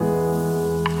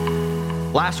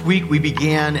Last week we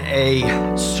began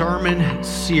a sermon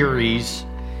series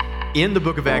in the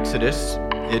book of Exodus.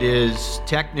 It is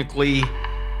technically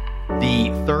the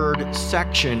third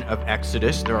section of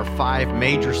Exodus. There are 5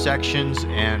 major sections,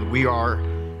 and we are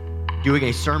doing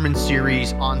a sermon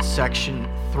series on section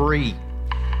 3.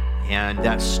 And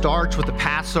that starts with the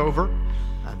Passover.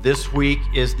 This week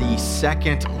is the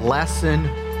second lesson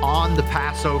on the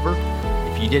Passover.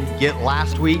 If you didn't get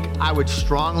last week, I would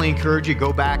strongly encourage you to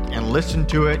go back and listen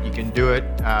to it. You can do it,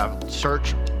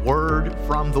 search Word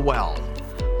from the Well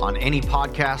on any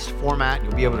podcast format.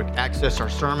 You'll be able to access our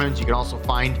sermons. You can also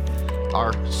find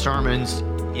our sermons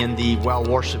in the Well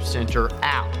Worship Center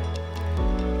app.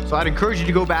 So I'd encourage you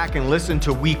to go back and listen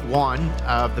to week 1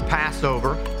 of the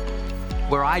Passover,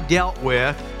 where I dealt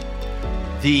with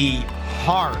the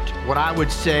heart, what I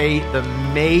would say the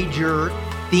major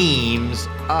themes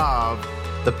of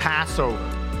the Passover.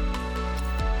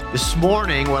 This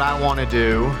morning, what I want to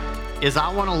do is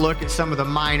I want to look at some of the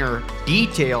minor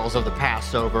details of the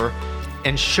Passover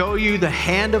and show you the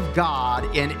hand of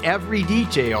God in every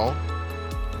detail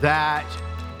that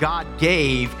God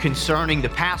gave concerning the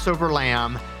Passover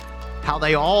lamb, how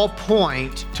they all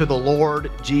point to the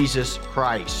Lord Jesus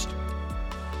Christ.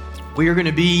 We are going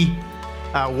to be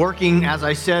working, as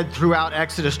I said, throughout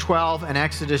Exodus 12 and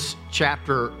Exodus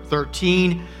chapter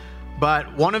 13.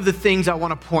 But one of the things I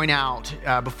want to point out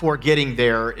before getting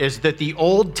there is that the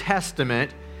Old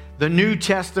Testament, the New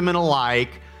Testament alike,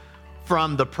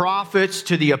 from the prophets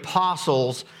to the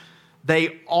apostles,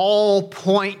 they all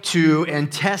point to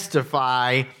and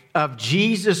testify of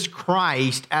Jesus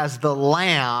Christ as the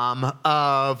Lamb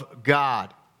of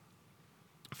God.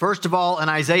 First of all, in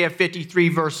Isaiah 53,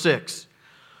 verse 6,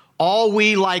 all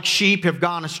we like sheep have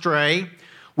gone astray.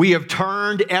 We have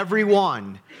turned every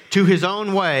one to his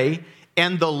own way,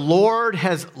 and the Lord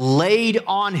has laid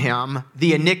on him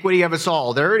the iniquity of us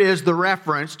all. There it is, the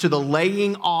reference to the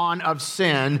laying on of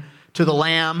sin to the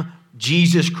Lamb,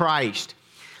 Jesus Christ.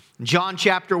 John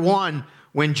chapter 1,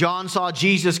 when John saw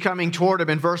Jesus coming toward him,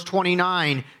 in verse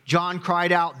 29, John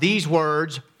cried out these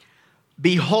words,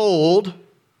 "Behold,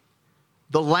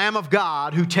 the Lamb of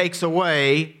God who takes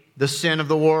away the sin of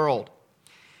the world."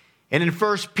 And in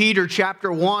 1 Peter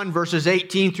chapter 1, verses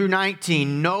 18 through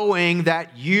 19, knowing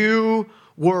that you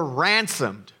were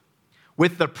ransomed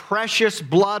with the precious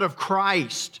blood of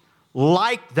Christ,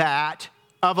 like that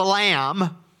of a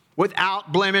lamb,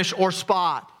 without blemish or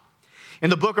spot. In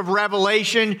the book of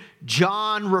Revelation,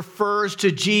 John refers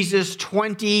to Jesus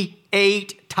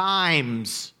 28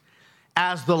 times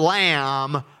as the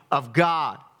Lamb of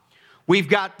God. We've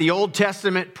got the Old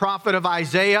Testament prophet of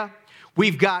Isaiah.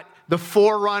 We've got the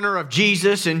forerunner of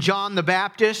Jesus in John the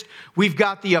Baptist. We've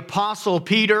got the apostle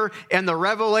Peter and the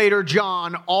revelator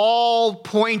John, all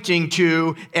pointing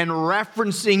to and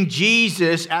referencing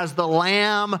Jesus as the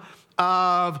Lamb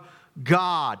of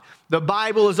God. The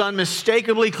Bible is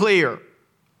unmistakably clear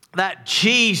that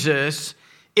Jesus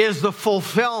is the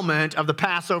fulfillment of the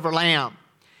Passover lamb.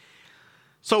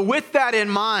 So with that in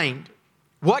mind,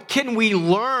 what can we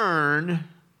learn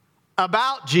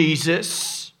about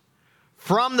Jesus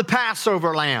from the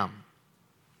Passover lamb?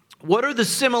 What are the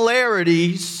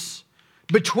similarities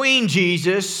between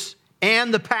Jesus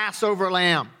and the Passover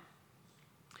lamb?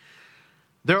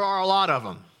 There are a lot of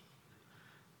them.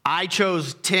 I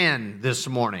chose 10 this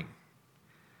morning.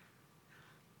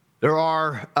 There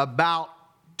are about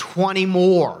 20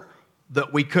 more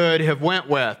that we could have went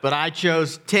with, but I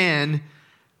chose 10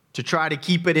 to try to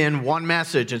keep it in one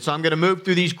message. And so I'm going to move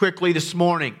through these quickly this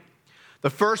morning. The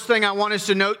first thing I want us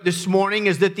to note this morning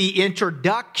is that the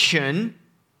introduction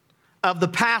of the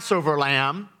Passover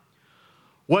lamb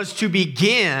was to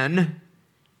begin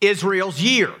Israel's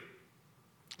year.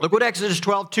 Look what Exodus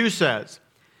 12:2 says.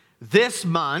 This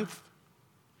month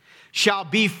shall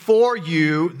be for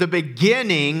you the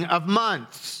beginning of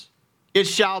months. It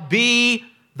shall be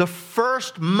the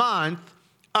first month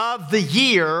of the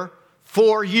year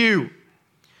for you.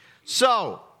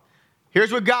 So,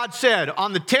 here's what God said.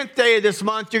 On the 10th day of this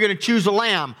month, you're going to choose a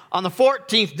lamb. On the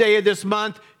 14th day of this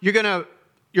month, you're going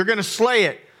to slay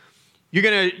it. You're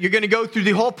going to go through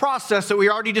the whole process that we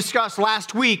already discussed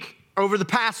last week over the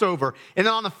Passover. And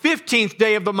then on the 15th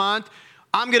day of the month,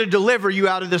 I'm going to deliver you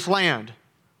out of this land.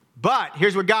 But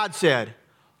here's what God said.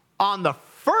 On the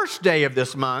first day of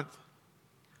this month,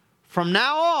 from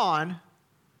now on,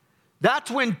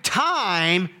 that's when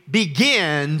time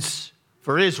begins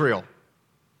for Israel.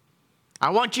 I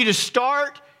want you to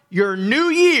start your new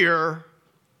year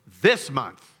this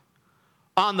month,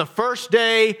 on the first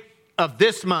day of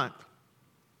this month.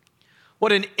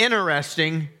 What an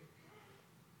interesting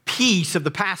piece of the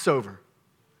Passover.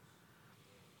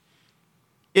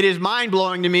 It is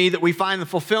mind-blowing to me that we find the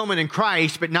fulfillment in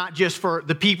Christ, but not just for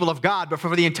the people of God, but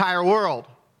for the entire world.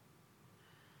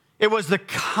 It was the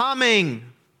coming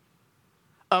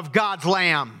of God's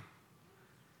Lamb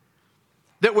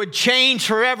that would change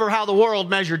forever how the world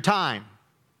measured time.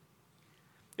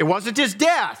 It wasn't his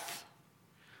death.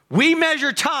 We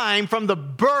measure time from the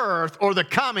birth or the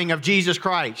coming of Jesus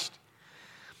Christ.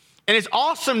 And it's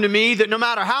awesome to me that no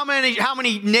matter how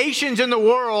many nations in the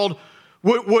world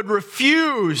would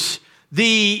refuse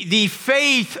the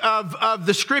faith of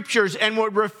the Scriptures and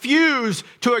would refuse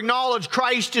to acknowledge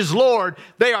Christ as Lord,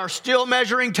 they are still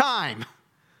measuring time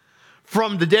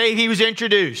from the day he was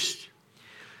introduced.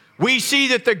 We see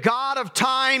that the God of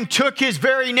time took his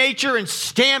very nature and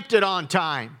stamped it on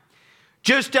time,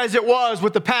 just as it was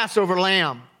with the Passover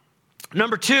lamb.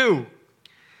 Number 2,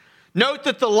 note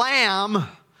that the lamb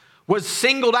was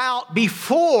singled out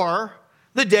before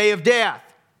the day of death.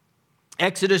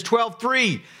 Exodus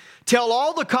 12:3, tell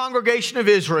all the congregation of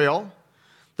Israel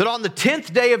that on the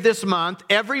 10th day of this month,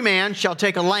 every man shall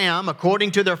take a lamb according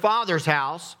to their father's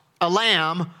house, a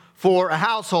lamb for a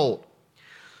household.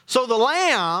 So the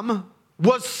lamb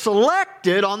was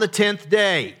selected on the 10th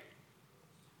day,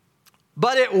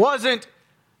 but it wasn't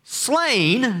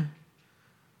slain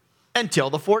until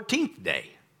the 14th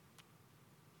day.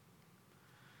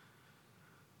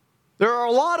 There are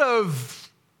a lot of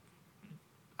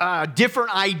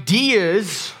different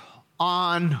ideas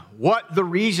on what the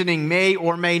reasoning may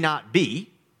or may not be,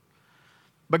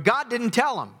 but God didn't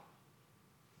tell them.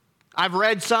 I've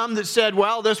read some that said,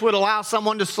 well, this would allow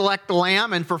someone to select the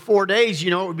lamb, and for 4 days,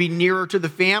 it would be nearer to the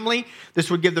family.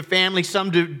 This would give the family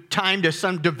some time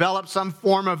to develop some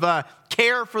form of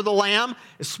care for the lamb,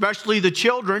 especially the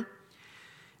children.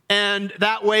 And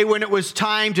that way, when it was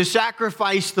time to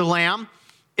sacrifice the lamb,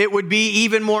 it would be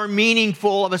even more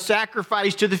meaningful of a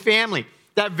sacrifice to the family.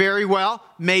 That very well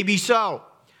may be so.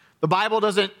 The Bible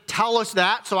doesn't tell us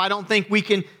that, so I don't think we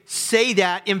can say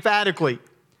that emphatically.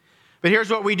 But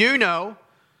here's what we do know.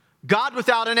 God,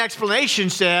 without an explanation,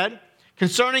 said,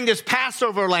 concerning this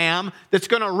Passover lamb that's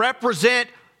going to represent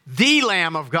the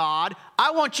Lamb of God, I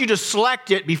want you to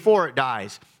select it before it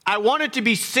dies. I want it to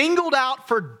be singled out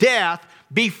for death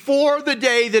before the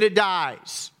day that it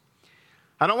dies.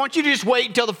 I don't want you to just wait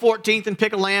until the 14th and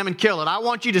pick a lamb and kill it. I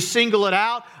want you to single it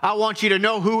out. I want you to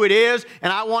know who it is,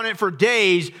 and I want it for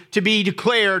days to be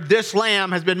declared, this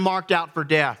lamb has been marked out for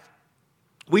death.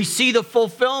 We see the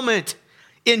fulfillment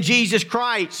in Jesus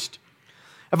Christ.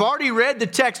 I've already read the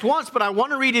text once, but I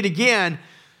want to read it again.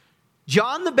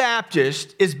 John the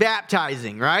Baptist is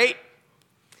baptizing, right?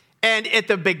 And at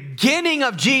the beginning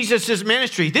of Jesus'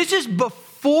 ministry, this is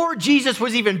before Jesus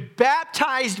was even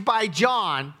baptized by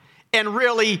John and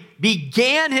really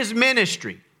began his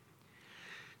ministry.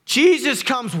 Jesus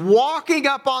comes walking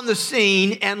up on the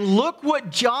scene, and look what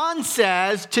John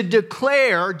says to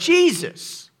declare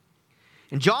Jesus.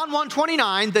 In John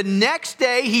 1:29, the next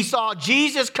day he saw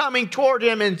Jesus coming toward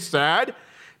him and said,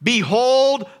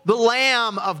 behold the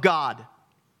Lamb of God,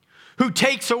 who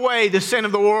takes away the sin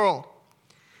of the world.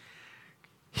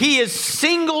 He is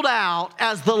singled out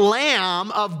as the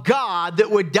Lamb of God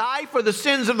that would die for the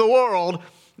sins of the world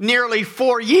nearly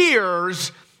 4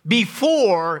 years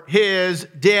before his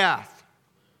death.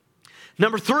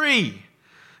 Number 3,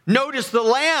 notice the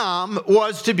lamb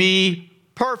was to be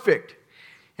perfect.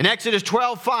 In Exodus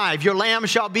 12:5, your lamb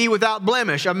shall be without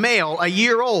blemish, a male, a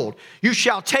year old. You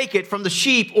shall take it from the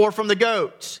sheep or from the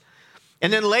goats.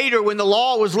 And then later, when the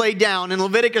law was laid down in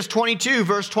Leviticus 22,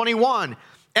 verse 21,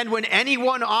 and when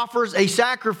anyone offers a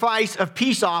sacrifice of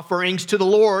peace offerings to the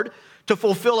Lord to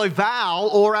fulfill a vow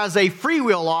or as a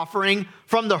freewill offering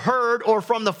from the herd or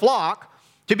from the flock,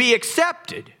 to be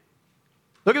accepted.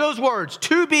 Look at those words,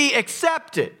 to be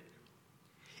accepted.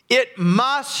 It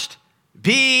must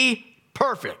be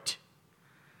perfect.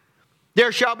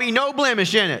 There shall be no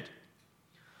blemish in it.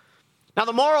 Now,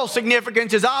 the moral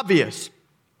significance is obvious.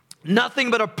 Nothing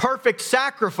but a perfect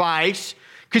sacrifice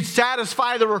could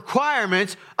satisfy the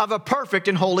requirements of a perfect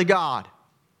and holy God.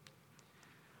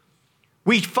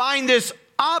 We find this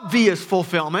obvious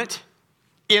fulfillment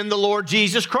in the Lord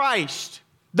Jesus Christ,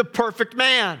 the perfect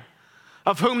man,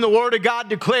 of whom the Word of God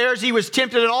declares he was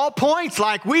tempted at all points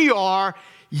like we are,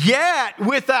 yet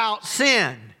without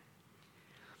sin.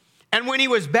 And when he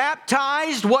was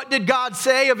baptized, what did God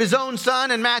say of his own Son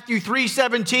in Matthew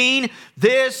 3:17?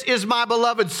 This is my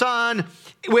beloved Son,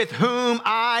 with whom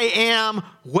I am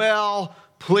well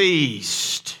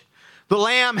pleased. The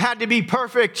Lamb had to be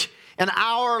perfect, and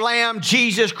our Lamb,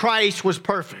 Jesus Christ, was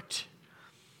perfect.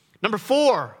 Number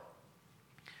 4,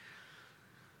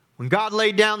 When God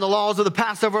laid down the laws of the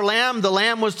Passover lamb, the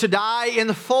lamb was to die in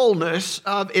the fullness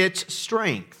of its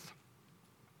strength.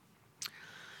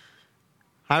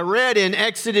 I read in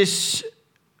Exodus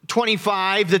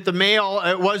 25 that the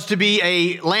male was to be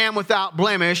a lamb without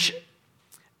blemish,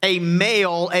 a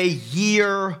male a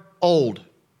year old.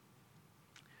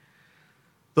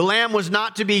 The lamb was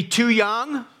not to be too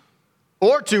young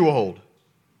or too old.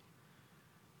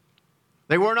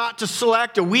 They were not to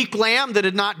select a weak lamb that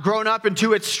had not grown up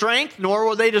into its strength, nor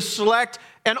were they to select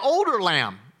an older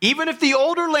lamb, even if the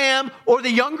older lamb or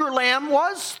the younger lamb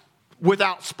was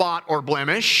without spot or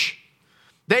blemish.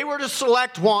 They were to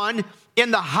select one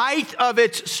in the height of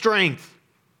its strength.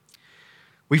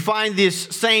 We find this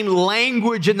same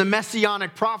language in the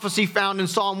messianic prophecy found in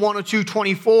Psalm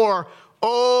 102:24.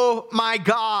 Oh my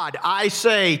God, I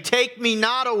say, take me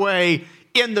not away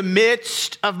in the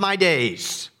midst of my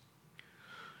days.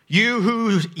 You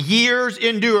whose years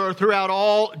endure throughout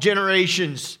all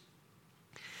generations.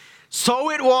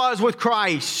 So it was with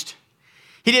Christ.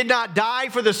 He did not die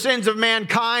for the sins of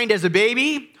mankind as a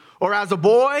baby or as a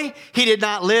boy. He did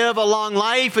not live a long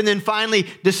life and then finally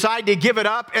decide to give it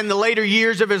up in the later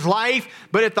years of his life.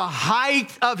 But at the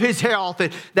height of his health,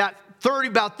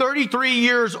 about 33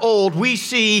 years old, we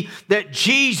see that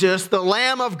Jesus, the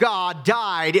Lamb of God,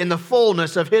 died in the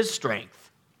fullness of his strength.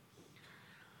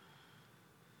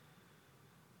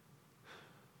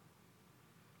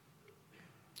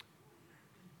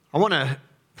 I want to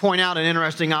point out an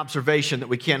interesting observation that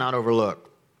we cannot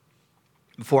overlook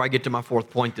before I get to my fourth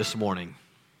point this morning.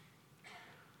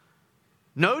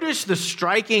 Notice the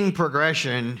striking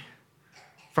progression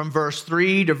from verse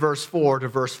 3 to verse 4 to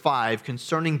verse 5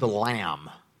 concerning the lamb.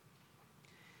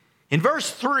 In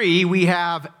verse 3, we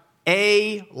have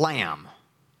a lamb.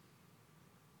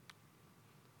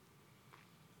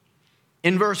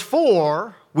 In verse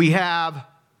 4, we have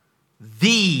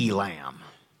the lamb.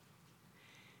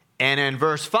 And in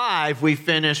verse 5, we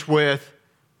finish with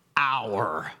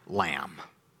our lamb.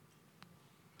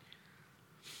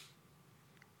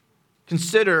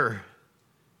 Consider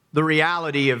the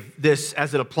reality of this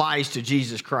as it applies to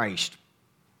Jesus Christ.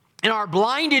 In our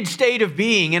blinded state of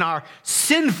being, in our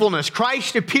sinfulness,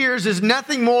 Christ appears as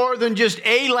nothing more than just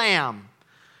a lamb,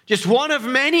 just one of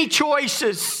many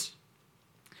choices.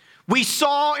 We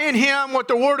saw in him what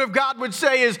the Word of God would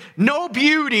say is no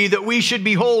beauty that we should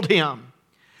behold him.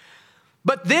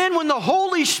 But then when the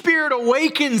Holy Spirit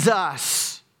awakens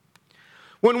us,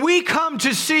 when we come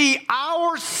to see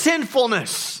our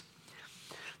sinfulness,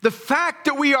 the fact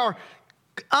that we are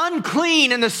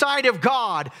unclean in the sight of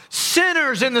God,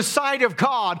 sinners in the sight of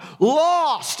God,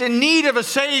 lost in need of a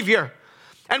Savior,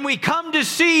 and we come to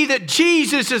see that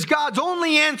Jesus is God's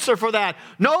only answer for that.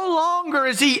 No longer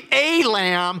is he a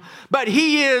lamb, but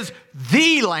he is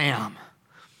the lamb.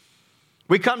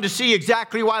 We come to see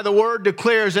exactly why the Word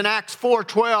declares in Acts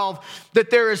 4:12 that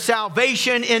there is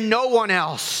salvation in no one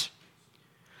else.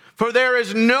 For there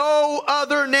is no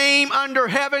other name under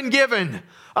heaven given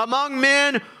among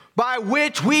men by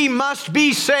which we must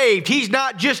be saved. He's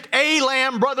not just a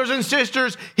lamb, brothers and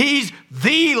sisters. He's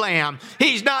the lamb.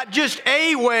 He's not just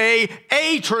a way,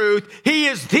 a truth. He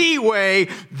is the way,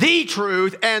 the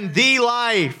truth, and the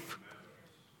life.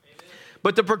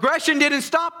 But the progression didn't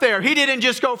stop there. He didn't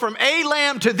just go from a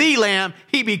lamb to the lamb.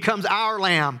 He becomes our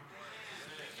lamb.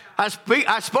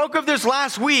 I spoke of this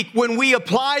last week when we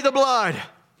apply the blood.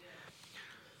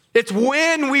 It's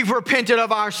when we've repented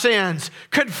of our sins,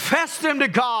 confessed them to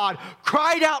God,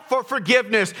 cried out for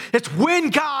forgiveness. It's when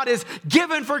God has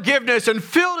given forgiveness and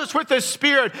filled us with His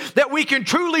Spirit that we can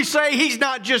truly say He's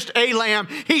not just a lamb,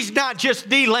 He's not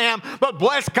just the lamb, but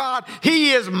bless God,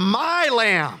 He is my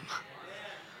lamb.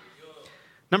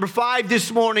 Number 5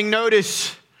 this morning,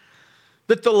 notice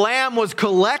that the lamb was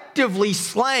collectively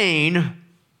slain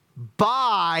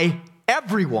by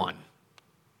everyone.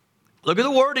 Look at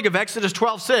the wording of Exodus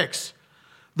 12:6.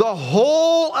 The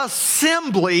whole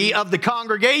assembly of the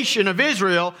congregation of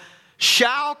Israel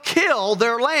shall kill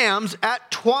their lambs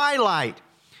at twilight.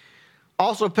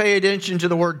 Also pay attention to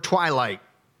the word twilight.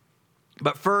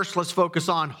 But first, let's focus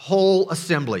on whole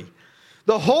assembly.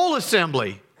 The whole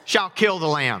assembly shall kill the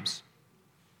lambs.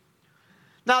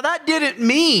 Now, that didn't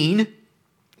mean,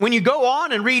 when you go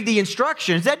on and read the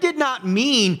instructions, that did not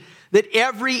mean that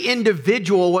every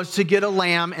individual was to get a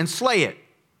lamb and slay it.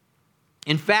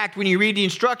 In fact, when you read the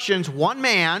instructions, one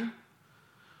man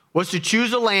was to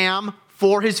choose a lamb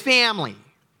for his family.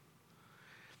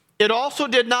 It also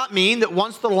did not mean that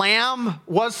once the lamb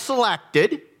was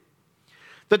selected,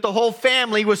 that the whole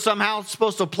family was somehow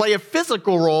supposed to play a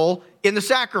physical role in the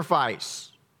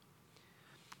sacrifice.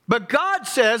 But God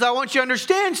says, I want you to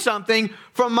understand something.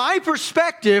 From my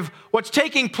perspective, what's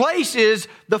taking place is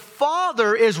the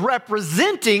Father is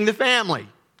representing the family.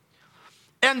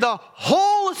 And the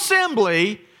whole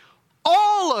assembly,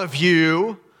 all of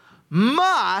you,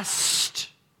 must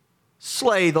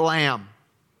slay the Lamb.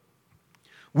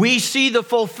 We see the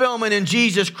fulfillment in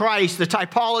Jesus Christ. The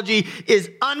typology is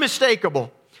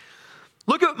unmistakable.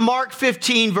 Look at Mark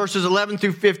 15, verses 11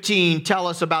 through 15, tell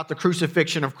us about the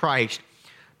crucifixion of Christ.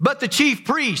 But the chief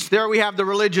priests, there we have the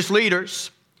religious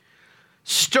leaders,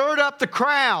 stirred up the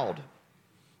crowd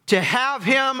to have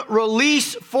him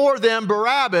release for them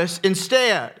Barabbas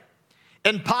instead.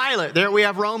 And Pilate, there we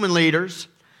have Roman leaders,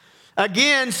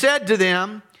 again said to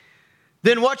them,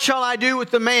 then what shall I do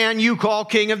with the man you call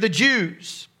King of the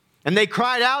Jews? And they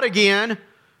cried out again,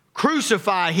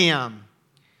 crucify him.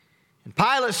 And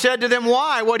Pilate said to them,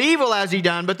 why? What evil has he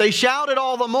done? But they shouted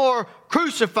all the more,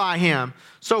 crucify him.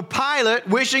 So Pilate,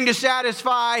 wishing to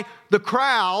satisfy the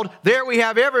crowd, there we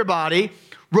have everybody,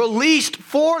 released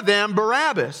for them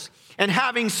Barabbas. And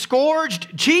having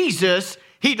scourged Jesus,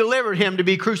 he delivered him to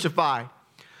be crucified.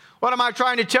 What am I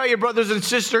trying to tell you, brothers and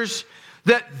sisters?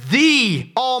 That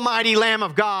the Almighty Lamb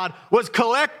of God was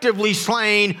collectively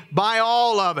slain by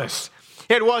all of us.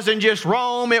 It wasn't just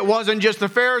Rome. It wasn't just the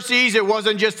Pharisees. It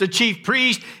wasn't just the chief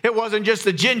priest. It wasn't just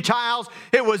the Gentiles.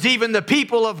 It was even the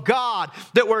people of God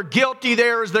that were guilty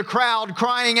there as the crowd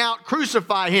crying out,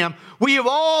 crucify him. We have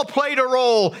all played a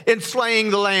role in slaying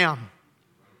the Lamb.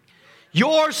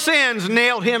 Your sins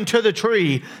nailed him to the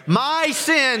tree. My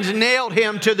sins nailed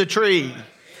him to the tree.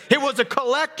 It was a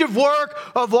collective work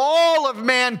of all of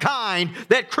mankind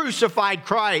that crucified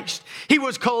Christ. He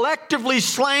was collectively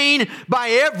slain by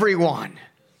everyone.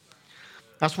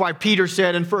 That's why Peter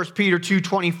said in 1 Peter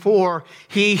 2:24,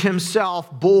 he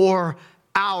himself bore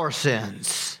our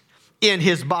sins in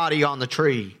his body on the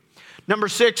tree. Number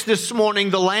 6 this morning,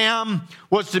 the Lamb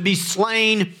was to be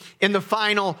slain in the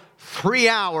final 3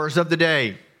 hours of the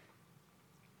day.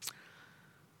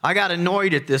 I got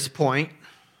annoyed at this point.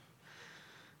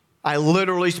 I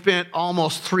literally spent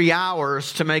almost 3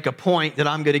 hours to make a point that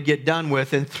I'm going to get done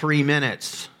with in 3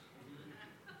 minutes.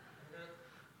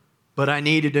 But I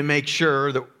needed to make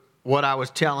sure that what I was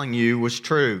telling you was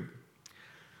true.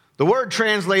 The word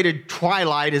translated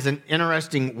twilight is an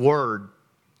interesting word.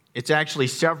 It's actually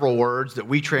several words that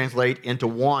we translate into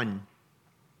one.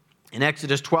 In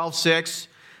Exodus 12:6,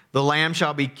 the lamb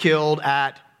shall be killed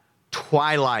at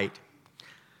twilight.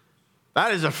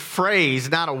 That is a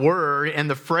phrase, not a word, and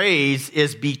the phrase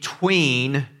is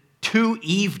between 2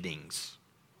 evenings.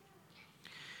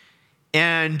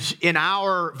 And in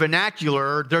our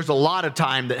vernacular, there's a lot of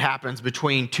time that happens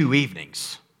between 2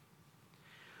 evenings.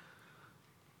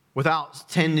 Without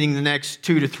spending the next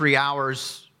 2 to 3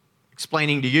 hours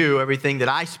explaining to you everything that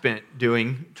I spent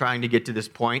doing trying to get to this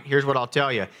point, here's what I'll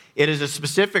tell you. It is a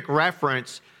specific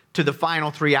reference to the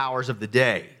final 3 hours of the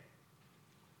day.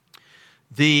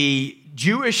 The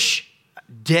Jewish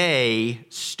day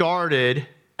started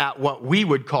at what we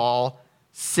would call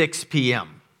 6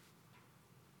 p.m.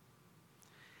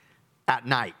 at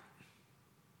night.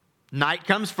 Night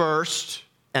comes first,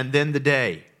 and then the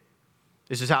day.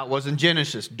 This is how it was in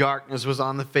Genesis. Darkness was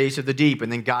on the face of the deep,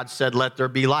 and then God said, let there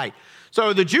be light.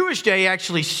 So the Jewish day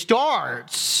actually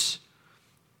starts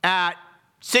at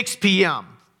 6 p.m.,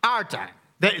 our time.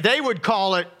 They would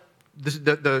call it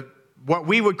what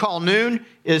we would call noon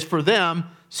is for them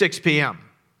 6 p.m.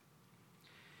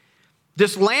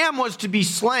 This lamb was to be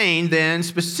slain then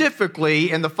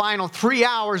specifically in the final 3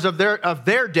 hours of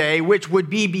their day, which would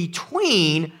be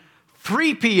between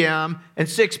 3 p.m. and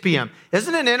 6 p.m.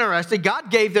 Isn't it interesting?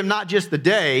 God gave them not just the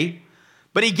day,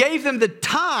 but he gave them the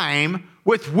time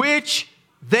with which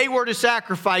they were to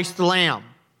sacrifice the lamb.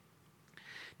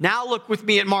 Now look with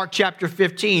me at Mark chapter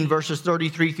 15, verses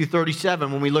 33 through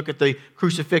 37, when we look at the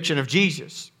crucifixion of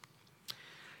Jesus.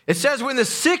 It says, when the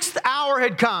 6th hour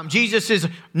had come, Jesus is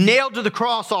nailed to the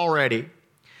cross already.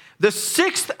 The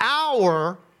 6th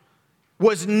hour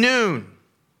was noon.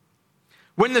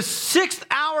 When the 6th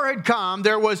hour had come,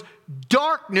 there was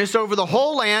darkness over the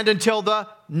whole land until the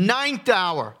 9th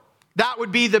hour. That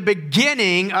would be the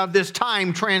beginning of this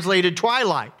time translated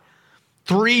twilight,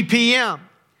 3 p.m.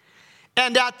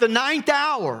 And at the 9th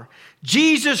hour,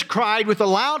 Jesus cried with a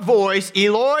loud voice,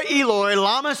 Eloi, Eloi,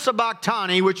 lama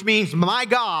sabachthani, which means, my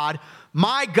God,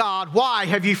 why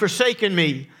have you forsaken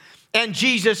me? And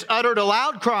Jesus uttered a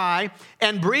loud cry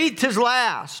and breathed his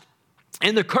last.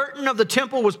 And the curtain of the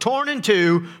temple was torn in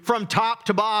two from top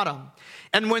to bottom.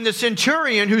 And when the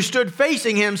centurion who stood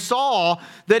facing him saw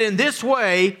that in this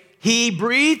way he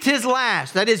breathed his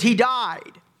last, that is, he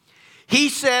died, he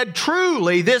said,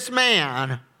 truly, this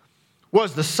man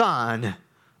was the Son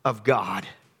of God.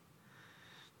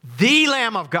 The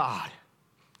Lamb of God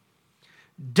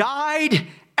died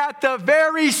at the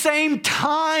very same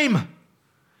time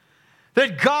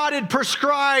that God had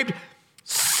prescribed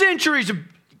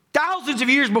thousands of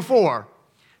years before.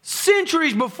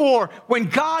 Centuries before, when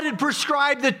God had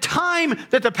prescribed the time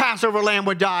that the Passover lamb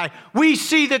would die, we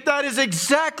see that is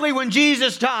exactly when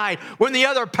Jesus died. When the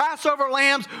other Passover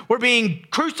lambs were being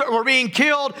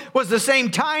killed, was the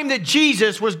same time that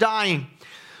Jesus was dying.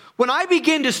 When I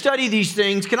begin to study these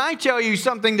things, can I tell you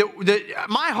something that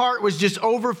my heart was just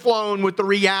overflown with the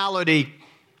reality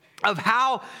of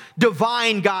how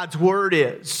divine God's word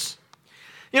is.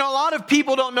 You know, a lot of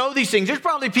people don't know these things. There's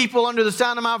probably people under the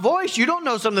sound of my voice. You don't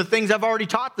know some of the things I've already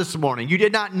taught this morning. You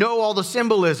did not know all the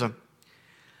symbolism.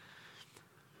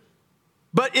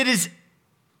 But it is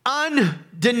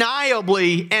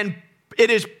undeniably and it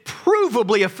is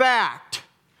provably a fact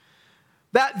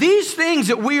that these things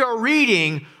that we are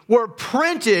reading were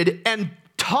printed and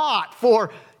taught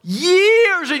for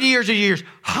years and years and years,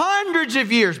 hundreds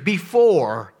of years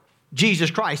before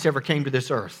Jesus Christ ever came to this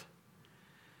earth.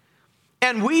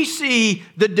 And we see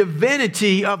the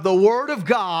divinity of the Word of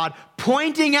God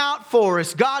pointing out for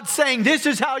us. God saying, this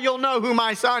is how you'll know who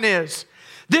my Son is.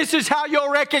 This is how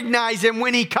you'll recognize him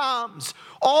when he comes.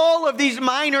 All of these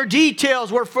minor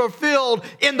details were fulfilled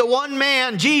in the one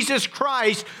man, Jesus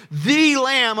Christ, the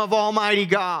Lamb of Almighty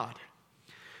God.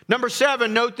 Number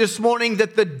 7, note this morning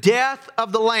that the death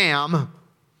of the Lamb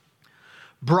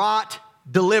brought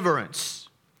deliverance.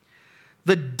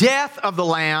 The death of the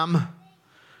Lamb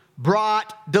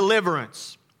brought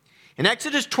deliverance. In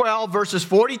Exodus 12, verses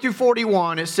 40 through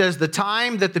 41, it says, the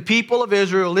time that the people of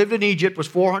Israel lived in Egypt was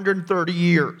 430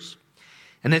 years.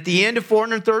 And at the end of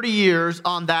 430 years,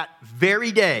 on that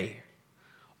very day,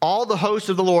 all the hosts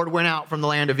of the Lord went out from the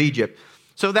land of Egypt.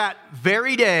 So that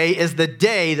very day is the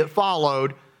day that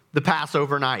followed the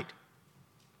Passover night.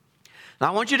 Now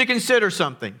I want you to consider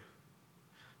something,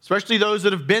 especially those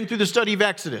that have been through the study of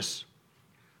Exodus.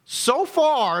 So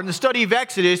far in the study of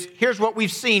Exodus, here's what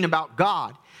we've seen about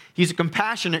God. He's a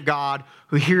compassionate God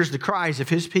who hears the cries of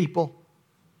his people.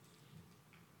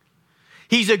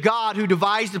 He's a God who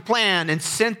devised a plan and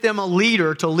sent them a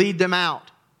leader to lead them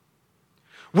out.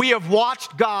 We have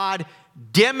watched God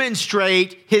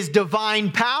demonstrate his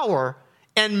divine power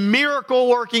and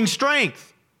miracle-working strength.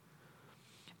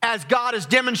 As God has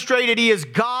demonstrated, he is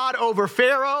God over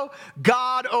Pharaoh,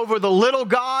 God over the little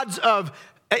gods of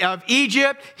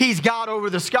Egypt. He's God over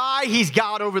the sky. He's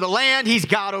God over the land. He's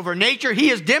God over nature. He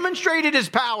has demonstrated his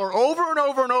power over and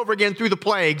over and over again through the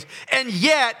plagues. And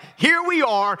yet, here we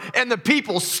are, and the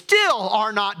people still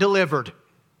are not delivered.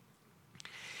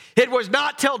 It was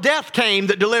not till death came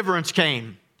that deliverance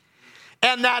came.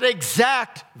 And that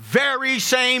exact very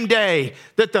same day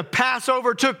that the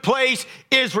Passover took place,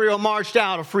 Israel marched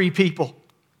out a free people.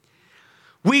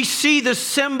 We see the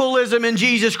symbolism in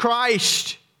Jesus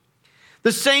Christ.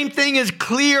 The same thing is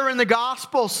clear in the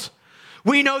Gospels.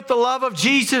 We note the love of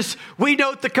Jesus. We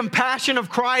note the compassion of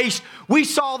Christ. We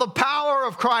saw the power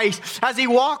of Christ as he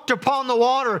walked upon the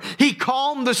water. He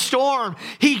calmed the storm.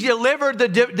 He delivered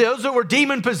those that were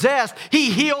demon-possessed. He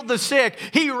healed the sick.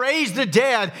 He raised the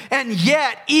dead. And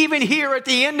yet, even here at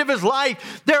the end of his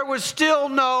life, there was still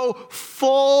no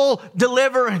full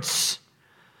deliverance.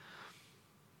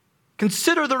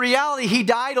 Consider the reality, he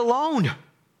died alone.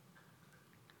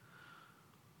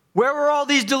 Where were all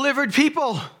these delivered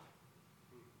people?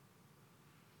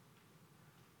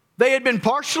 They had been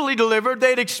partially delivered.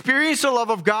 They had experienced the love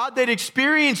of God. They'd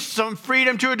experienced some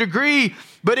freedom to a degree.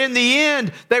 But in the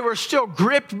end, they were still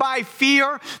gripped by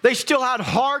fear. They still had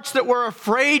hearts that were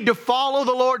afraid to follow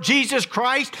the Lord Jesus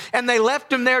Christ. And they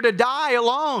left him there to die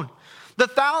alone. The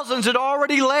thousands had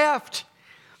already left.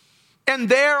 And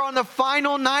there on the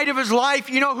final night of his life,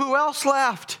 you know who else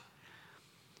left?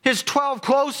 His 12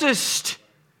 closest.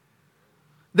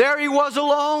 There he was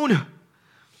alone.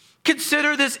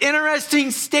 Consider this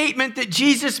interesting statement that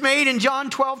Jesus made in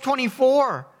John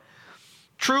 12:24.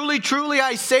 Truly, truly,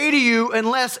 I say to you,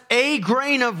 unless a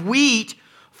grain of wheat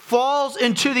falls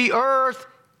into the earth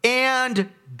and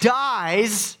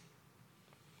dies,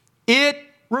 it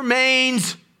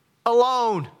remains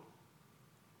alone.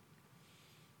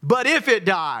 But if it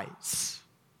dies,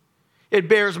 it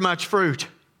bears much fruit.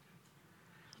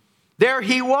 There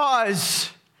he was,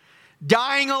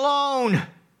 dying alone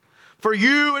for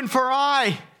you and for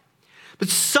I. But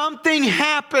something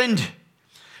happened.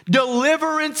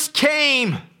 Deliverance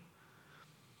came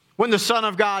when the Son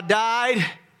of God died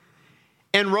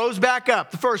and rose back up.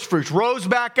 The first fruits rose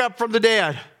back up from the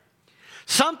dead.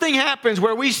 Something happens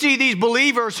where we see these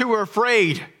believers who were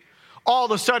afraid. all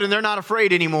of a sudden they're not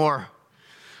afraid anymore.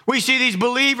 We see these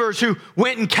believers who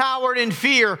went and cowered in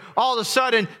fear. All of a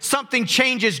sudden, something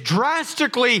changes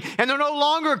drastically, and they're no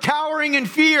longer cowering in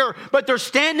fear, but they're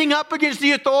standing up against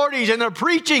the authorities, and they're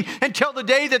preaching until the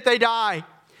day that they die.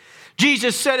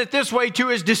 Jesus said it this way to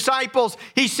his disciples.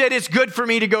 He said, it's good for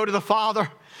me to go to the Father,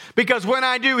 because when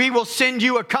I do, he will send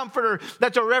you a comforter.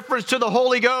 That's a reference to the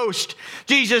Holy Ghost.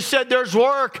 Jesus said there's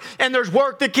work, and there's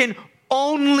work that can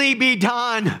only be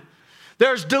done.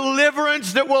 There's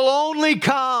deliverance that will only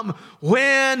come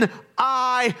when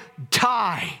I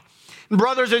die.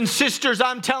 Brothers and sisters,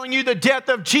 I'm telling you, the death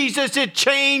of Jesus, it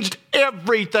changed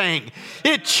everything.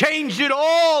 It changed it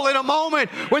all in a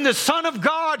moment when the Son of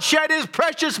God shed his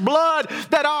precious blood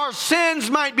that our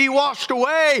sins might be washed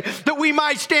away, that we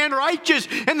might stand righteous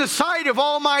in the sight of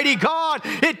Almighty God.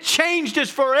 It changed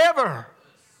us forever.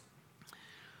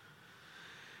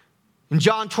 In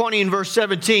John 20 and verse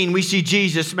 17, we see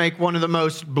Jesus make one of the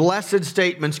most blessed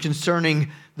statements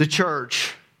concerning the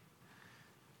church.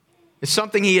 It's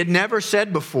something he had never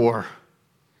said before.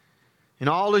 In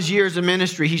all his years of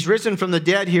ministry, he's risen from the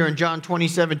dead here in John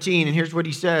 20:17, and here's what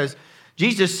he says.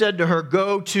 Jesus said to her,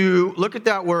 go to, look at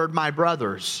that word, my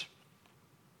brothers,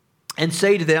 and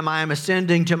say to them, I am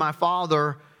ascending to my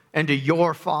Father and to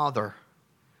your Father,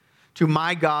 to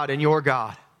my God and your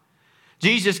God.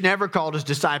 Jesus never called his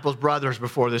disciples brothers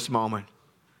before this moment.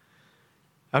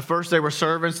 At first they were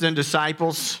servants, then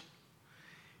disciples.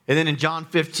 And then in John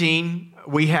 15,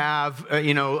 we have,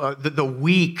 the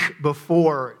week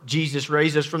before Jesus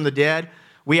raised us from the dead,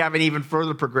 we have an even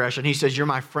further progression. He says, you're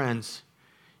my friends.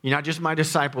 You're not just my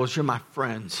disciples, you're my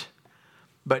friends.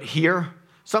 But here,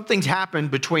 something's happened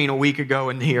between a week ago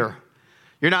and here.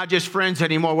 You're not just friends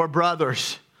anymore, we're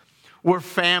brothers. We're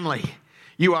family.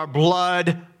 You are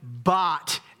blood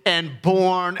bought and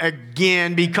born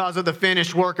again because of the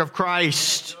finished work of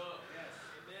Christ.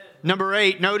 Number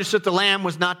 8, notice that the lamb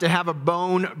was not to have a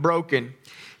bone broken.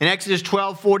 In Exodus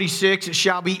 12:46, it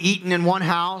shall be eaten in one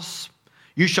house.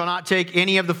 You shall not take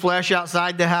any of the flesh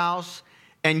outside the house,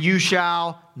 and you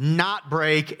shall not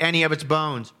break any of its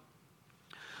bones.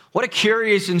 What a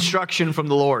curious instruction from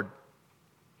the Lord.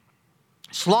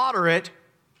 Slaughter it,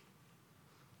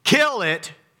 kill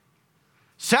it,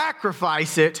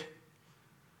 sacrifice it,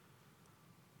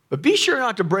 but be sure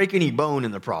not to break any bone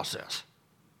in the process.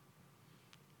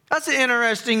 That's an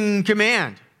interesting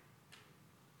command.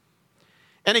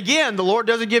 And again, the Lord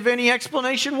doesn't give any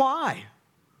explanation why.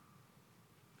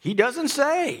 He doesn't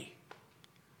say.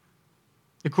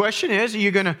 The question is, are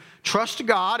you going to trust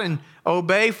God and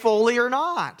obey fully or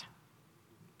not?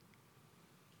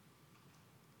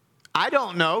 I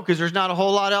don't know, because there's not a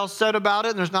whole lot else said about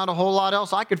it, and there's not a whole lot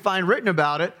else I could find written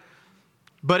about it.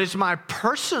 But it's my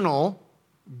personal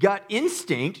gut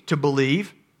instinct to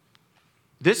believe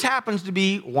this happens to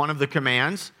be one of the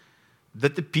commands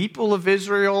that the people of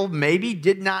Israel maybe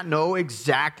did not know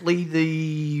exactly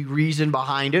the reason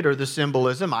behind it or the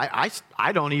symbolism.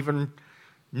 I don't even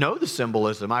know the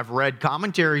symbolism. I've read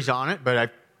commentaries on it, but I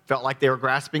felt like they were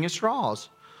grasping at straws.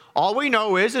 All we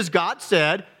know is God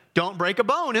said, don't break a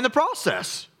bone in the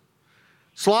process.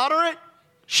 Slaughter it,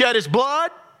 shed its blood,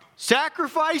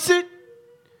 sacrifice it.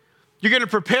 You're going to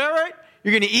prepare it.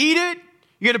 You're going to eat it.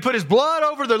 You're going to put his blood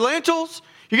over the lentils.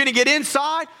 You're going to get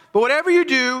inside. But whatever you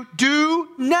do, do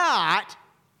not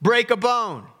break a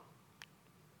bone.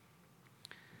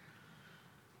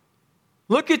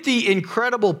 Look at the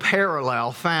incredible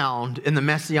parallel found in the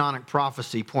messianic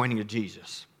prophecy pointing to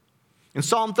Jesus. In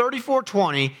Psalm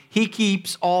 34:20, he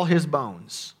keeps all his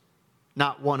bones.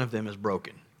 Not one of them is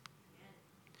broken.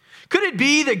 Could it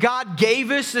be that God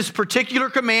gave us this particular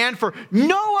command for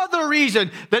no other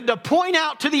reason than to point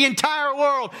out to the entire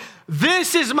world,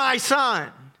 this is my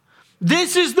son.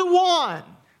 This is the one.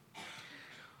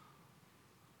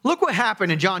 Look what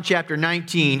happened in John chapter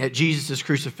 19 at Jesus'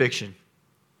 crucifixion.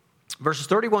 Verses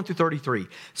 31 through 33.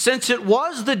 Since it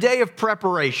was the day of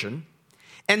preparation,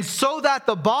 and so that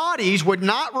the bodies would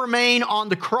not remain on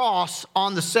the cross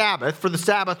on the Sabbath, for the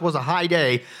Sabbath was a high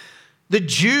day, the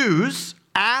Jews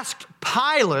asked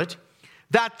Pilate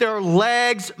that their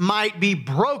legs might be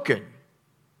broken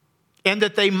and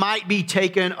that they might be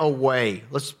taken away.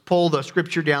 Let's pull the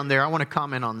scripture down there. I want to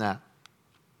comment on that.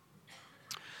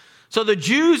 So the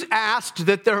Jews asked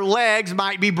that their legs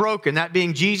might be broken, that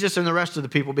being Jesus and the rest of the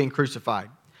people being crucified.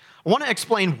 I want to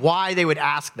explain why they would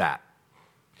ask that.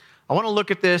 I want to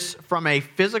look at this from a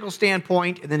physical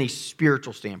standpoint and then a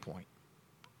spiritual standpoint.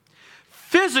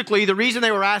 Physically, the reason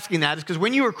they were asking that is because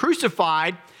when you were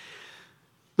crucified,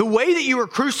 the way that you were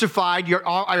crucified, your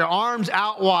arms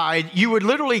out wide, you would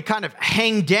literally kind of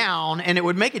hang down, and it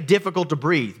would make it difficult to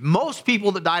breathe. Most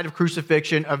people that died of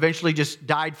crucifixion eventually just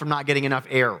died from not getting enough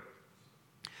air.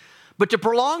 But to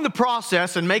prolong the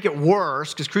process and make it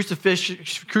worse, because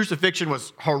crucifixion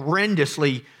was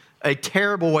horrendously a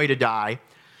terrible way to die,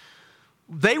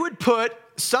 they would put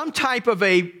some type of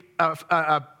a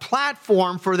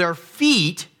platform for their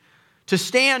feet to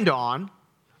stand on,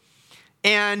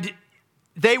 and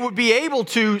they would be able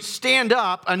to stand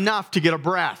up enough to get a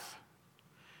breath.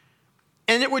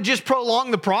 And it would just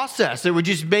prolong the process. It would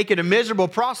just make it a miserable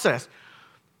process.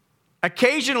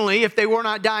 Occasionally, if they were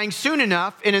not dying soon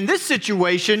enough, and in this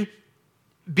situation,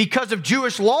 because of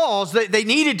Jewish laws, they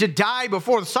needed to die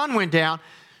before the sun went down,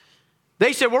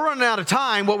 they said, we're running out of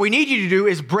time. What we need you to do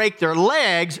is break their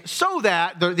legs so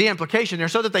that, the implication there,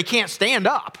 so that they can't stand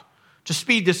up, to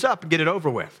speed this up and get it over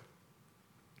with.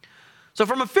 So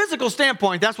from a physical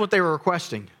standpoint, that's what they were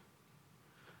requesting.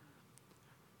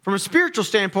 From a spiritual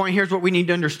standpoint, here's what we need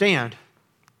to understand.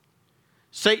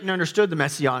 Satan understood the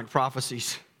messianic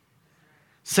prophecies.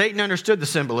 Satan understood the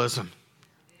symbolism.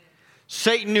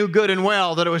 Satan knew good and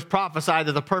well that it was prophesied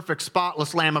that the perfect,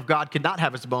 spotless Lamb of God could not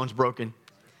have his bones broken.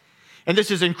 And this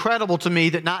is incredible to me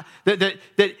that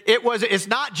it's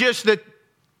not just that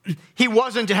he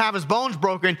wasn't to have his bones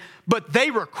broken, but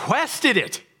they requested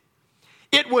it.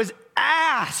 It was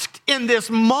asked in this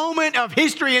moment of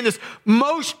history, in this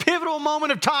most pivotal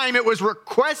moment of time. It was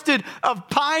requested of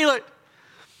Pilate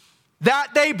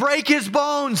that they break his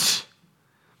bones.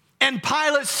 And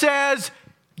Pilate says,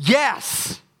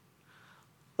 yes.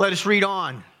 Let us read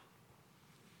on.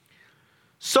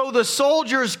 So the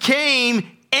soldiers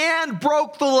came and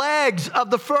broke the legs of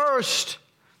the first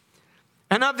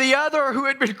and of the other who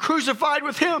had been crucified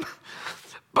with him.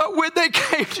 But when they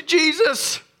came to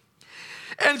Jesus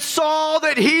and saw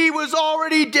that he was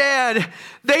already dead,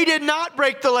 they did not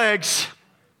break the legs.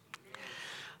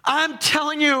 I'm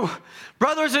telling you,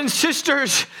 brothers and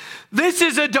sisters, this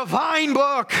is a divine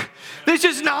book. This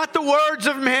is not the words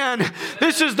of men.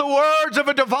 This is the words of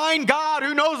a divine God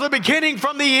who knows the beginning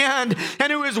from the end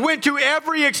and who has went to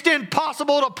every extent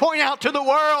possible to point out to the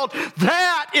world,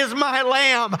 that is my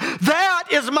Lamb. That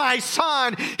is my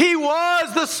Son. He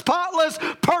was the spotless,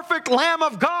 perfect Lamb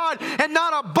of God, and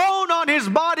not a bone on his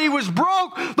body was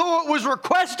broke, though it was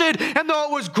requested and though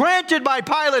it was granted by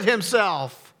Pilate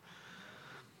himself.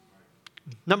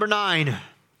 Number 9.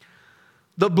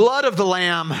 The blood of the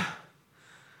Lamb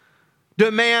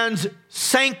demands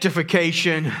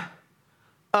sanctification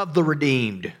of the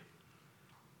redeemed.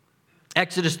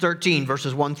 Exodus 13,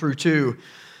 verses 1 through 2.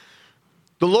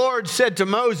 The Lord said to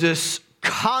Moses,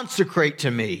 consecrate to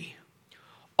me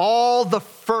all the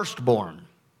firstborn.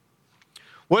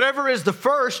 Whatever is the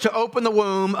first to open the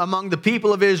womb among the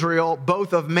people of Israel,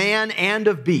 both of man and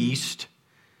of beast,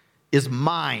 is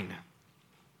mine.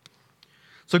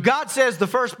 So God says the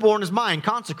firstborn is mine.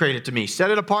 Consecrate it to me.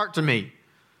 Set it apart to me.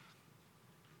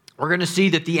 We're going to see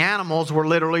that the animals were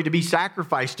literally to be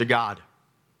sacrificed to God.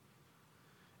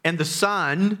 And the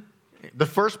son, the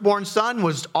firstborn son,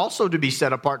 was also to be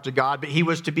set apart to God, but he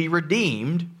was to be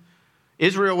redeemed.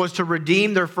 Israel was to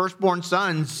redeem their firstborn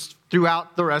sons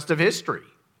throughout the rest of history.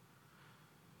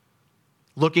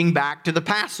 Looking back to the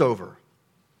Passover.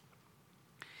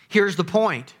 Here's the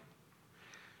point.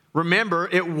 Remember,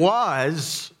 it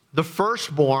was the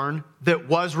firstborn that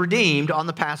was redeemed on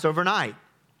the Passover night.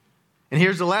 And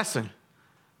here's the lesson.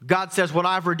 God says, what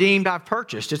I've redeemed, I've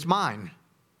purchased. It's mine.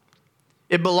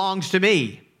 It belongs to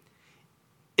me.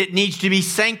 It needs to be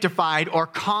sanctified or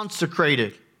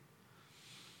consecrated.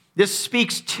 This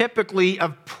speaks typically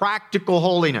of practical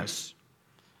holiness.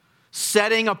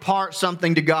 Setting apart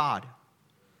something to God.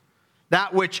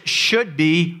 That which should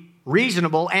be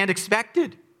reasonable and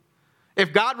expected.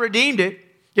 If God redeemed it,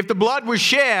 if the blood was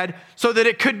shed so that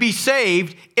it could be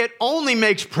saved, it only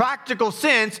makes practical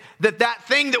sense that that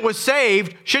thing that was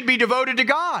saved should be devoted to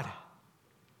God.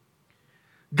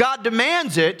 God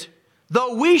demands it,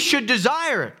 though we should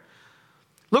desire it.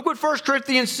 Look what 1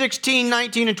 Corinthians 16,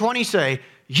 19, and 20 say.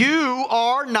 You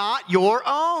are not your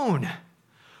own,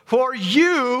 for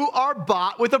you are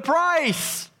bought with a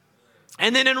price.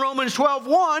 And then in Romans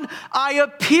 12:1, I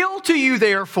appeal to you,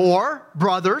 therefore,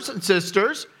 brothers and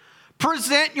sisters,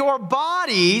 present your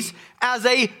bodies as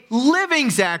a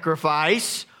living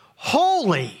sacrifice,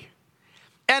 holy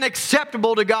and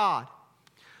acceptable to God.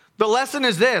 The lesson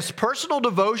is this: personal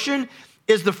devotion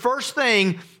is the first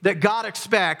thing that God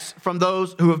expects from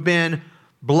those who have been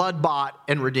blood-bought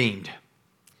and redeemed.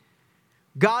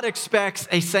 God expects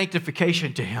a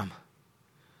sanctification to Him.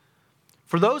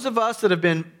 For those of us that have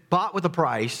been bought with a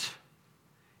price,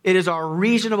 It is our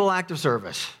reasonable act of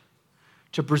service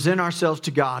to present ourselves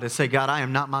to God and say, God, I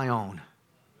am not my own.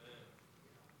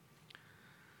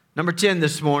 Number 10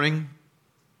 this morning,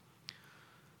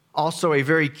 also a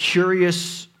very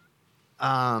curious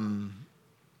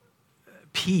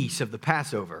piece of the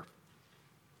Passover.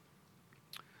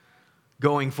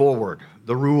 Going forward,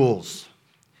 the rules.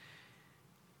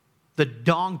 The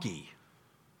donkey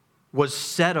was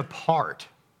set apart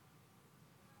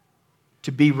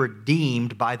to be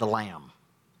redeemed by the lamb.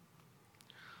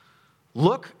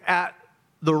 Look at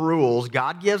the rules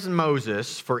God gives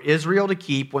Moses for Israel to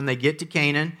keep when they get to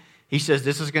Canaan. He says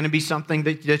this is going to be something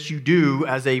that you do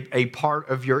as a part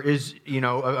of your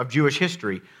of Jewish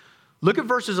history. Look at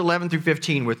verses 11 through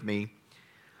 15 with me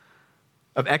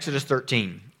of Exodus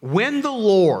 13. When the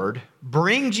Lord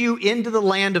brings you into the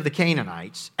land of the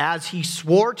Canaanites, as he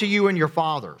swore to you and your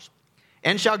fathers,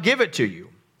 and shall give it to you,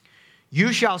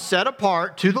 you shall set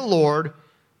apart to the Lord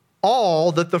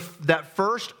all that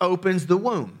first opens the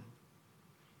womb.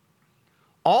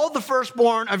 All the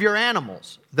firstborn of your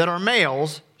animals that are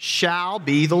males shall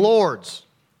be the Lord's.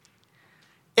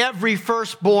 Every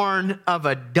firstborn of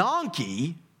a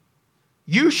donkey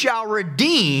you shall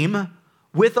redeem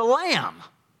with a lamb.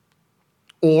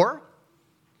 Or,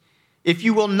 if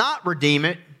you will not redeem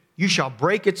it, you shall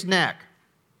break its neck.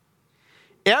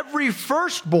 Every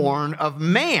firstborn of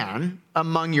man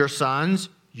among your sons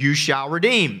you shall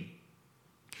redeem.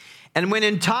 And when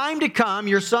in time to come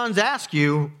your sons ask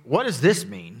you, what does this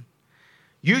mean?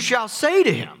 You shall say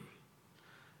to him,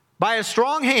 by a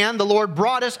strong hand the Lord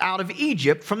brought us out of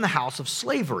Egypt from the house of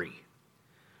slavery.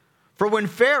 For when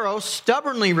Pharaoh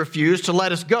stubbornly refused to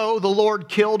let us go, the Lord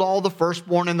killed all the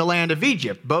firstborn in the land of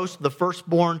Egypt, both the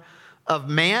firstborn of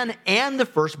man and the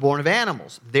firstborn of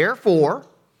animals. Therefore,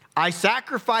 I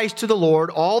sacrifice to the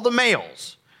Lord all the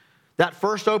males that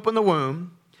first open the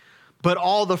womb, but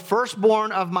all the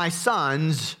firstborn of my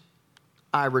sons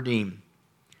I redeem.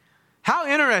 How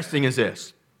interesting is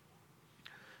this?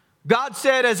 God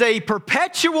said, as a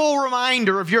perpetual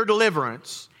reminder of your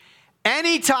deliverance,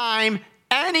 anytime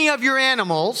any of your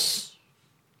animals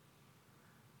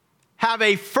have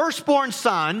a firstborn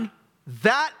son,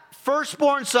 that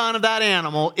firstborn son of that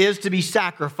animal is to be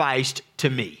sacrificed to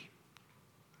me.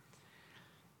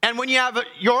 And when you have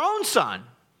your own son,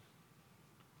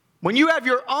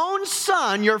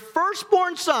 your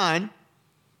firstborn son,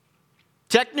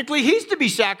 technically he's to be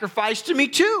sacrificed to me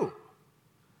too.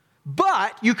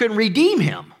 But you can redeem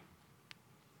him.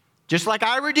 Just like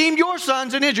I redeemed your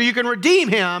sons in Israel, you can redeem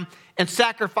him and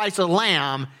sacrifice a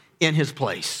lamb in his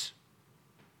place.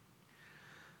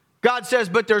 God says,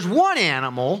 but there's one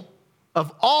animal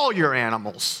of all your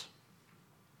animals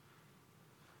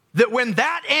that when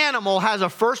that animal has a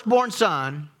firstborn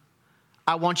son,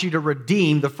 I want you to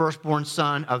redeem the firstborn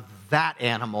son of that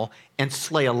animal and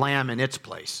slay a lamb in its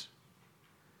place.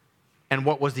 And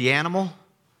what was the animal?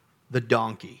 The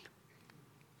donkey.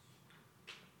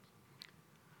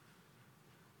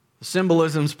 The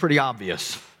symbolism's pretty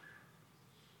obvious.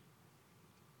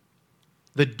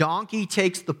 The donkey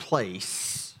takes the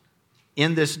place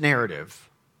in this narrative.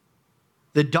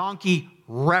 The donkey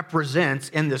represents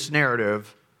in this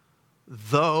narrative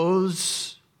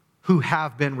those who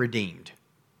have been redeemed.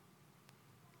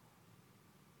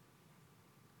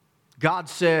 God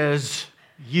says,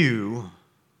 you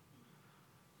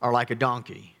are like a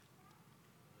donkey.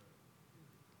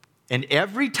 And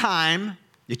every time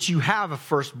that you have a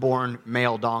firstborn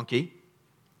male donkey,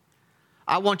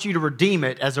 I want you to redeem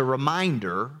it as a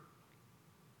reminder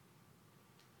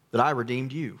that I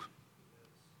redeemed you.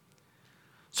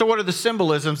 So what are the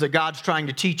symbolisms that God's trying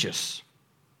to teach us?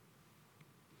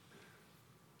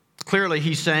 Clearly,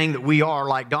 he's saying that we are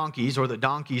like donkeys, or that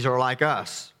donkeys are like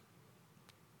us.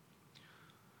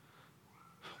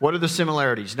 What are the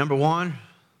similarities? Number one,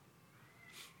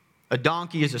 a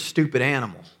donkey is a stupid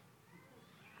animal.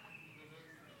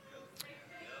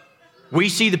 We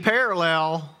see the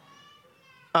parallel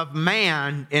of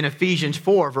man in Ephesians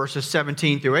 4, verses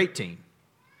 17 through 18.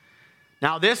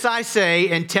 Now this I say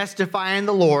and testify in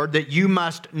the Lord, that you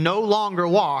must no longer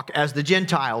walk as the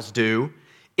Gentiles do,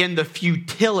 in the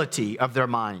futility of their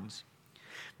minds.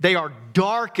 They are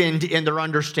darkened in their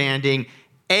understanding,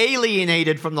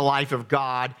 alienated from the life of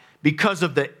God because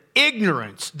of the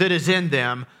ignorance that is in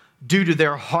them due to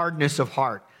their hardness of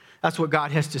heart. That's what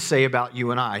God has to say about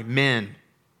you and I, men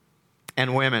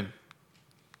and women.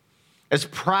 As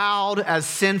proud as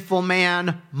sinful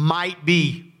man might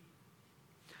be,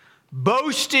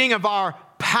 boasting of our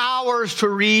powers to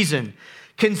reason,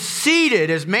 conceited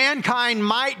as mankind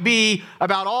might be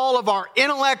about all of our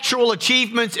intellectual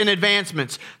achievements and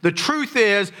advancements, the truth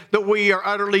is that we are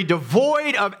utterly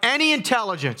devoid of any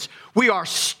intelligence. We are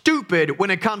stupid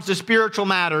when it comes to spiritual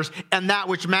matters and that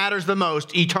which matters the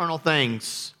most, eternal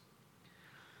things.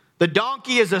 The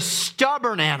donkey is a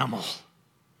stubborn animal.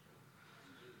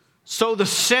 So the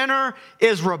sinner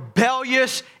is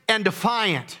rebellious and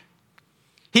defiant.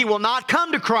 He will not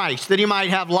come to Christ that he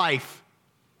might have life.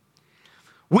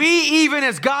 We, even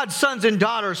as God's sons and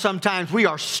daughters, sometimes we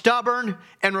are stubborn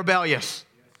and rebellious.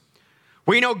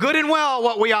 We know good and well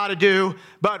what we ought to do,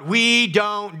 but we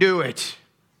don't do it.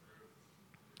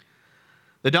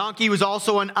 The donkey was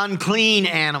also an unclean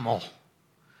animal,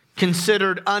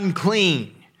 considered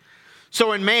unclean.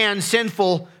 So is man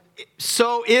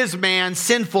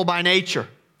sinful by nature,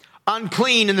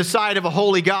 unclean in the sight of a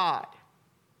holy God.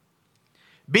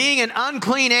 Being an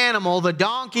unclean animal, the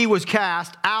donkey was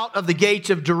cast out of the gates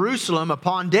of Jerusalem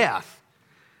upon death.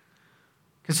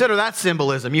 Consider that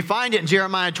symbolism. You find it in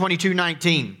Jeremiah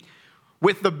 22:19.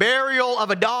 With the burial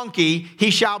of a donkey,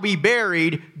 he shall be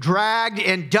buried, dragged,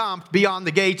 and dumped beyond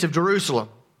the gates of Jerusalem.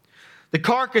 The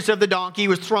carcass of the donkey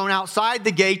was thrown outside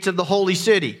the gates of the holy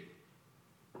city.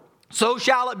 So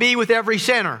shall it be with every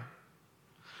sinner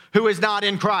who is not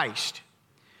in Christ.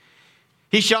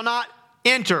 He shall not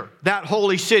enter that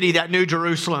holy city, that new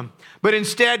Jerusalem, but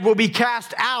instead will be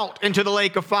cast out into the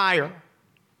lake of fire.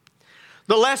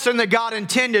 The lesson that God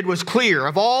intended was clear.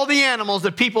 Of all the animals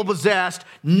that people possessed,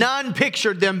 none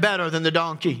pictured them better than the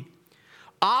donkey.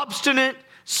 Obstinate,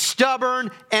 stubborn,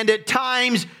 and at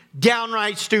times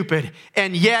downright stupid.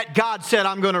 And yet God said,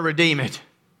 I'm going to redeem it.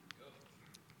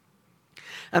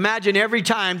 Imagine every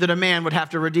time that a man would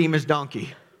have to redeem his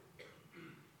donkey.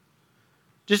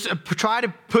 Just try to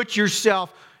put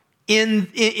yourself in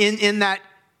that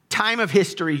time of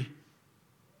history.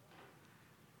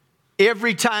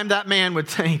 Every time that man would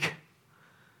think,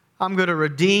 I'm going to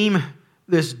redeem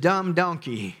this dumb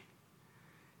donkey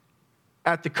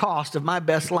at the cost of my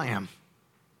best lamb.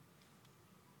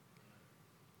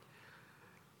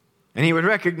 And he would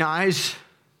recognize,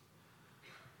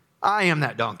 I am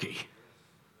that donkey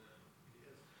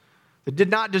that did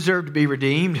not deserve to be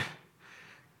redeemed.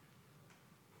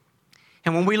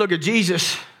 And when we look at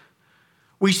Jesus,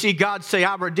 we see God say,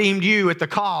 I redeemed you at the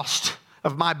cost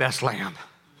of my best lamb.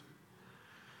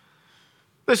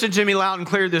 Listen to me loud and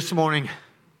clear this morning.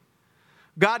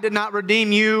 God did not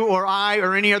redeem you or I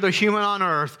or any other human on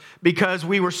earth because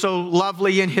we were so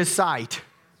lovely in His sight.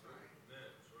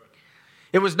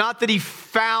 It was not that He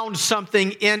found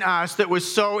something in us that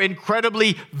was so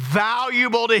incredibly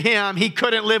valuable to Him, He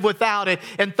couldn't live without it,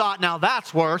 and thought, now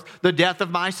that's worth the death of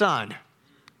my son.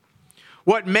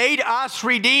 What made us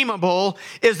redeemable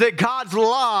is that God's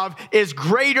love is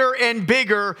greater and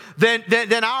bigger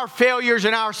than our failures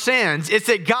and our sins. It's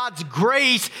that God's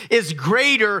grace is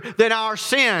greater than our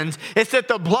sins. It's that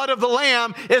the blood of the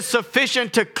Lamb is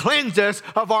sufficient to cleanse us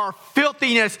of our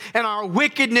filthiness and our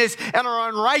wickedness and our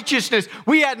unrighteousness.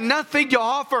 We had nothing to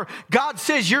offer. God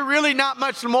says, you're really not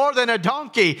much more than a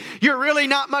donkey. You're really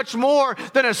not much more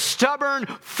than a stubborn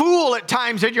fool at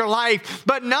times in your life.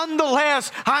 But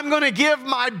nonetheless, I'm going to give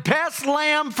my best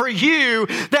lamb for you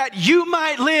that you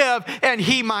might live and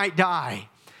he might die.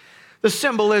 The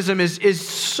symbolism is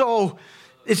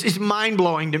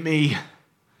mind-blowing to me.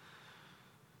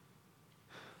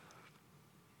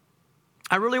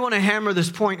 I really want to hammer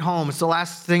this point home. It's the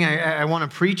last thing I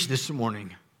want to preach this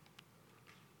morning.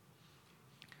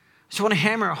 I just want to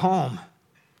hammer it home.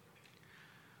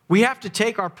 We have to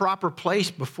take our proper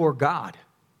place before God.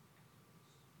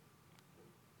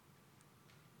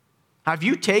 Have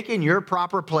you taken your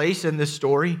proper place in this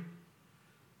story?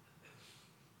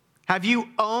 Have you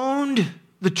owned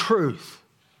the truth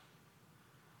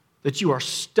that you are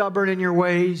stubborn in your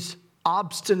ways,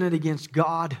 obstinate against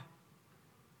God,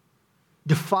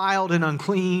 defiled and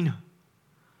unclean,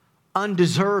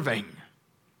 undeserving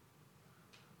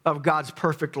of God's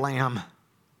perfect Lamb?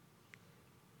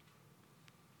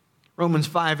 Romans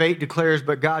 5:8 declares,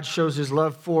 but God shows His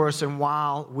love for us, and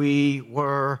while we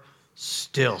were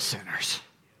still sinners,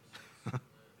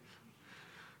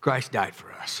 Christ died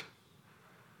for us.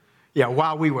 Yeah,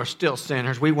 while we were still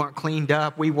sinners, we weren't cleaned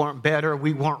up, we weren't better,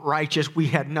 we weren't righteous, we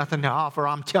had nothing to offer.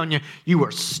 I'm telling you, you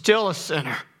were still a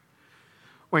sinner.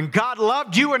 When God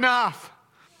loved you enough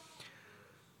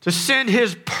to send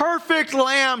His perfect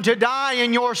Lamb to die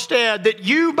in your stead that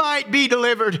you might be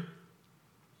delivered.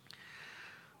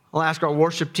 I'll ask our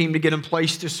worship team to get in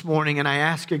place this morning, and I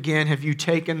ask again, have you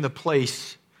taken the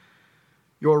place,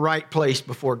 your right place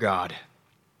before God?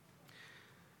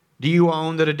 Do you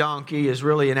own that a donkey is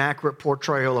really an accurate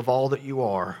portrayal of all that you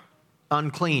are?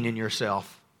 Unclean in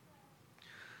yourself,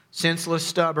 senseless,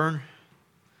 stubborn,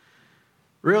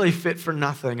 really fit for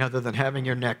nothing other than having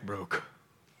your neck broke.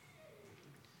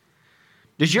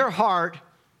 Does your heart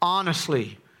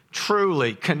honestly,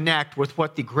 truly connect with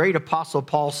what the great apostle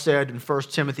Paul said in 1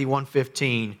 Timothy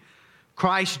 1:15?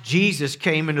 Christ Jesus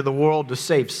came into the world to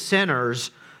save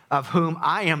sinners, of whom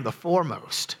I am the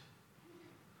foremost.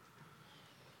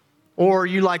 Or are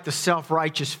you like the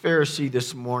self-righteous Pharisee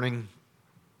this morning,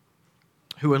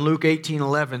 who in Luke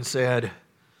 18:11 said,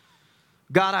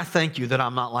 God, I thank you that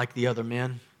I'm not like the other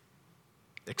men,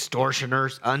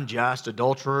 extortioners, unjust,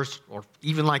 adulterers, or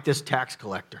even like this tax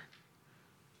collector.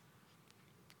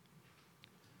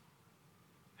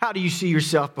 How do you see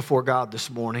yourself before God this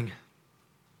morning?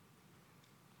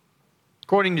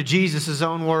 According to Jesus'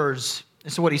 own words,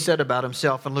 this is what he said about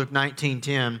himself in Luke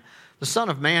 19:10. The Son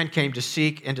of Man came to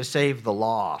seek and to save the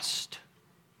lost.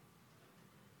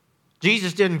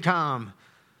 Jesus didn't come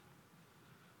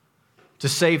to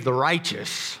save the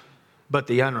righteous, but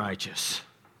the unrighteous.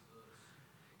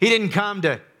 He didn't come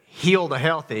to heal the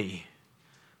healthy,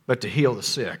 but to heal the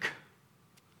sick.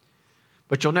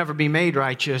 But you'll never be made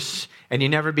righteous, and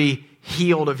you'll never be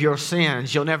healed of your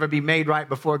sins. You'll never be made right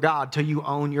before God till you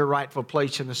own your rightful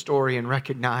place in the story and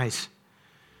recognize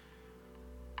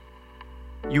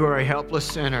you are a helpless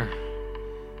sinner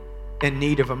in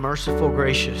need of a merciful,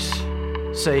 gracious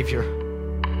Savior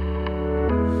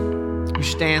who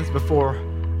stands before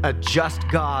a just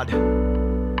God.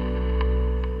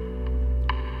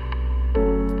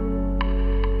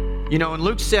 You know, in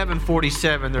Luke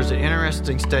 7:47, there's an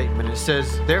interesting statement. It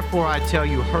says, therefore I tell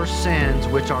you, her sins,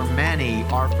 which are many,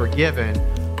 are forgiven,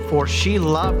 for she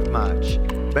loved much.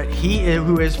 But he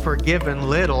who is forgiven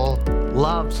little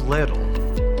loves little.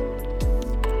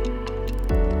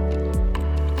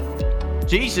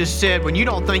 Jesus said, when you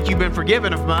don't think you've been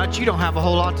forgiven of much, you don't have a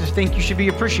whole lot to think you should be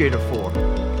appreciative for.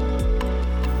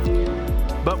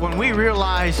 But when we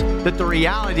realize that the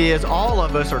reality is all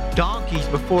of us are donkeys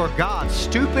before God,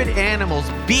 stupid animals,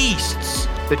 beasts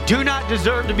that do not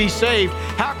deserve to be saved,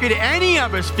 how could any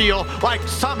of us feel like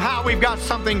somehow we've got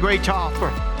something great to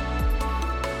offer?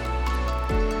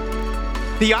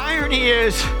 The irony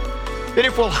is that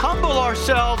if we'll humble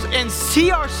ourselves and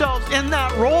see ourselves in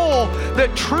that role,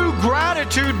 that true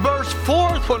gratitude bursts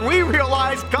forth when we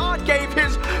realize God gave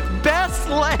His best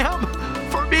lamb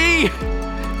for me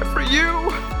and for you.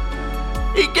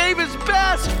 He gave His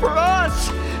best for us.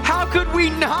 How could we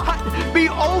not be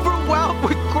overwhelmed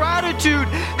with gratitude?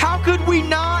 How could we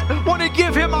not want to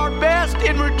give Him our best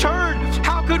in return?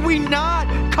 How could we not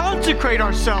consecrate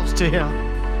ourselves to Him?